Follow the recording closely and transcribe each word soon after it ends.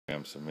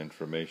some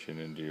information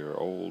into your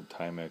old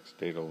Timex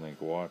data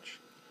link watch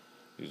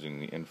using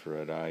the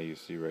infrared eye you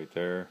see right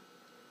there.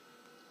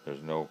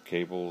 There's no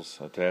cables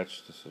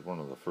attached. This is one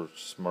of the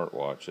first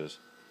smartwatches,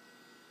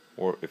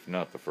 or if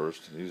not the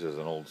first. It uses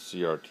an old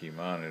CRT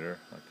monitor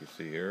like you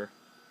see here.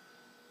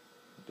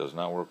 It does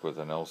not work with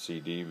an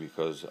LCD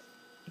because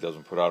it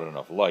doesn't put out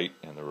enough light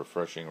and the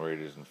refreshing rate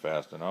isn't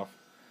fast enough.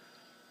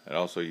 It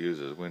also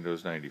uses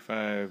Windows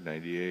 95,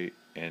 98,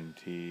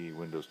 NT,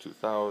 Windows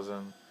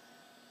 2000.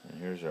 And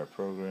here's our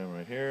program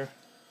right here.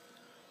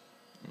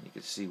 And you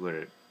can see what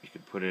you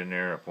could put in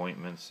there: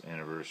 appointments,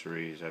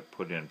 anniversaries. I've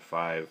put in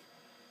 5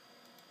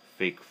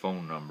 fake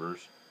phone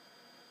numbers.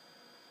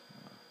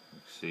 You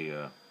can see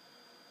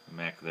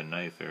Mac the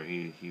Knife there.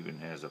 He even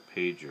has a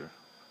pager.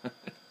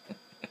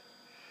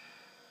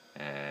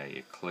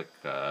 You click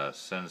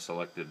send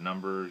selected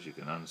numbers. You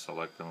can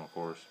unselect them, of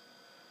course.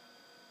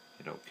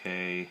 Hit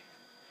OK.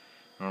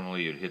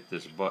 Normally you'd hit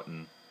this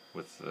button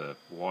with the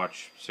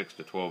watch 6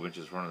 to 12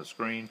 inches in front of the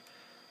screen.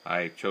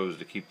 I chose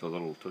to keep the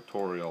little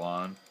tutorial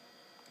on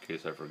in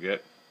case I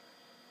forget.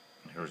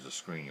 Here's the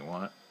screen you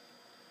want.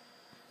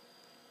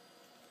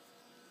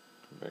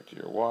 Go back to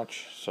your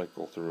watch,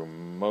 cycle through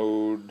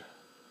mode,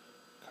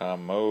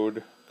 com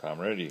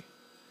ready.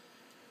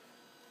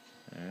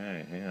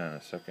 Alright, hang on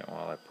a second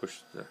while I click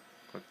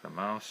the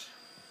mouse.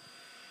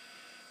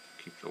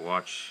 Keep the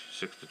watch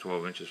 6 to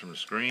 12 inches from the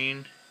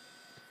screen.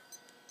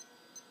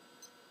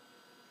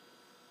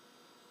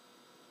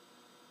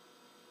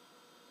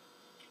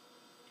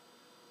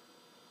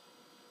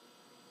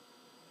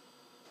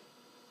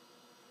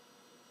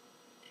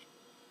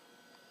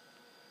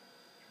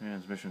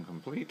 Transmission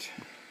complete.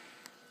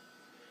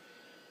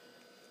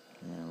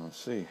 And let's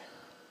see.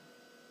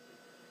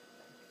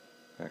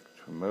 Back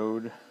to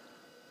mode.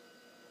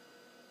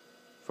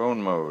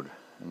 Phone mode.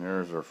 And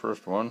there's our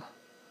first one.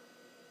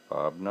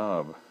 Bob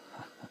Knob.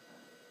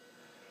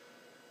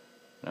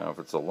 Now if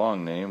it's a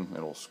long name,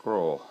 it'll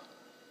scroll.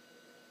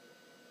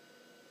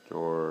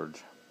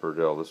 George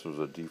Burdell. This was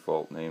a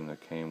default name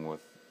that came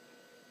with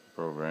the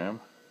program.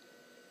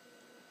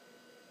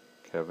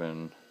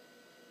 Kevin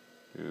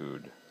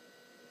Dude.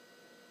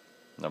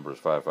 Number is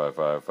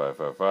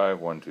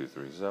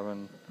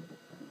 555-555-1237.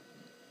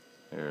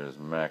 Here's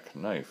Mac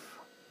Knife.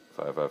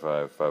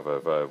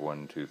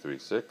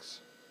 555-555-1236.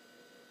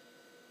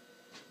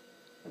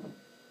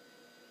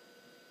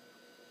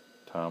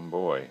 Tom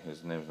Boy.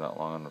 His name's not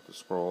long enough to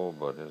scroll,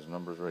 but his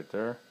number's right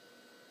there.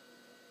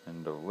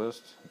 End of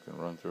list. You can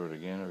run through it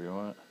again if you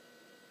want.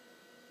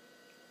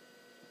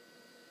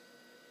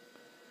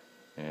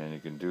 And you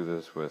can do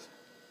this with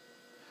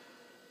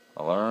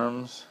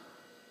alarms,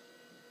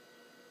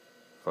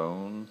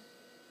 phone,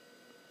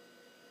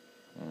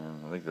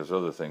 and I think there's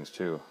other things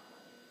too,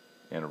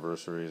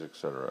 anniversaries,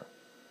 etc.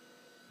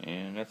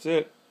 And that's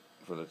it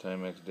for the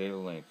Timex data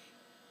link.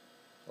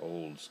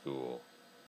 Old school.